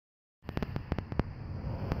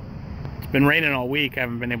been raining all week. I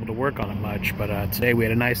haven't been able to work on it much, but today we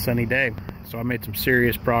had a nice sunny day, so I made some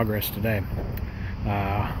serious progress today.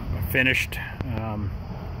 I finished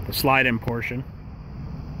the slide-in portion.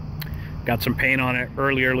 Got some paint on it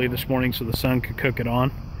early this morning so the sun could cook it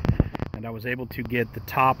on, and I was able to get the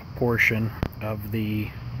top portion of the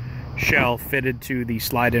shell fitted to the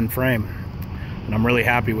slide-in frame, and I'm really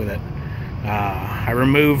happy with it. I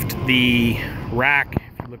removed the rack.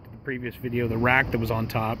 If you looked at the previous video, the rack that was on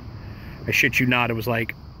top, I shit you not, it was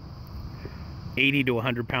like 80 to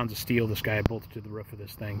 100 pounds of steel this guy had bolted to the roof of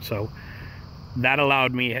this thing. So that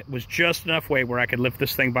allowed me, it was just enough weight where I could lift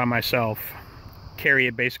this thing by myself, carry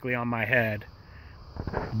it basically on my head,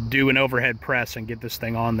 do an overhead press and get this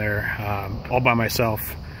thing on there all by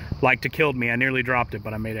myself. Like to killed me. I nearly dropped it,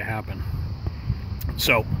 but I made it happen.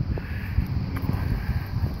 So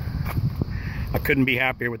I couldn't be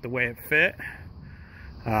happier with the way it fit.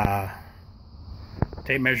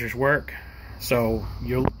 Tape measures work, so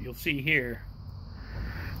you'll see here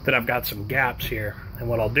that I've got some gaps here, and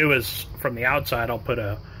what I'll do is from the outside I'll put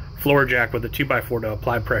a floor jack with a 2x4 to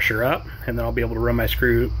apply pressure up, and then I'll be able to run my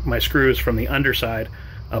screws from the underside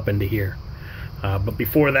up into here. But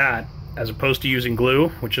before that, as opposed to using glue,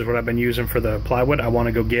 which is what I've been using for the plywood, I want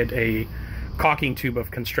to go get a caulking tube of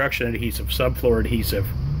construction adhesive, subfloor adhesive.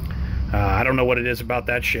 I don't know what it is about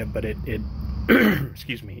that shit, but it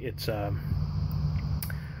excuse me, it's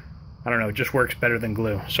I don't know, it just works better than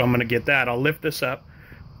glue. So I'm going to get that. I'll lift this up,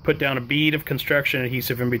 put down a bead of construction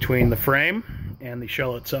adhesive in between the frame and the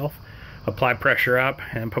shell itself, apply pressure up,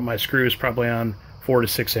 and put my screws probably on 4 to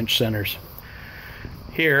 6 inch centers.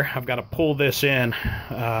 Here I've got to pull this in,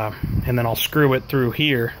 and then I'll screw it through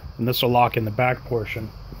here, and this will lock in the back portion.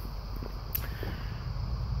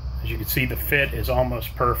 As you can see, the fit is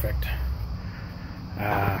almost perfect.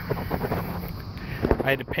 I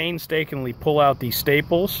had to painstakingly pull out these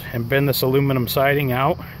staples and bend this aluminum siding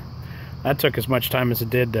out. That took as much time as it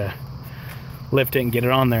did to lift it and get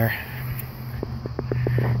it on there.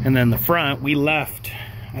 And then the front,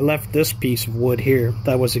 I left this piece of wood here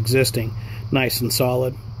that was existing, nice and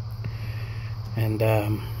solid. And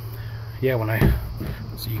yeah,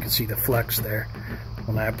 so you can see the flex there.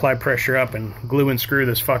 When I apply pressure up and glue and screw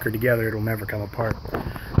this fucker together, it'll never come apart.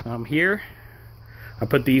 Here, I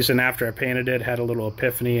put these in after I painted it, had a little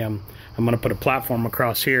epiphany. I'm going to put a platform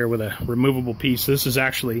across here with a removable piece. This is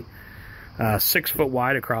actually 6 foot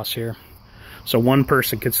wide across here. So one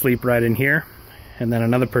person could sleep right in here, and then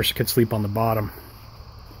another person could sleep on the bottom.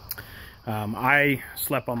 I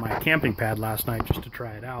slept on my camping pad last night just to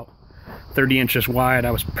try it out. 30 inches wide,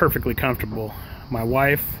 I was perfectly comfortable. My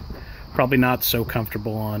wife, probably not so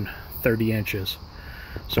comfortable on 30 inches.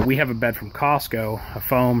 So we have a bed from Costco, a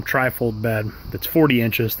foam trifold bed that's 40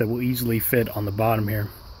 inches that will easily fit on the bottom here.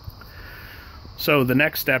 So the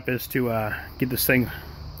next step is to get this thing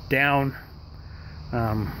down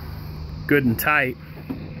good and tight,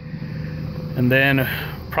 and then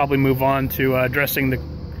probably move on to dressing the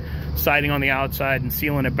siding on the outside and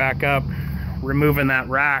sealing it back up, removing that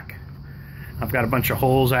rack. I've got a bunch of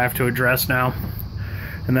holes I have to address now,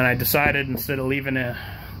 and then I decided instead of leaving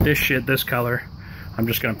this shit this color, I'm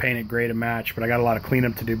just going to paint it gray to match, but I got a lot of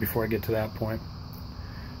cleanup to do before I get to that point.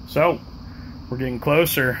 So we're getting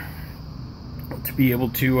closer to be able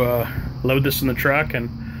to load this in the truck and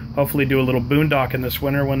hopefully do a little boondocking this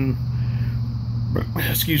winter when,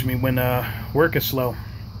 excuse me, when work is slow.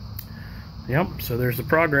 Yep, so there's the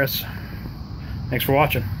progress. Thanks for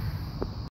watching.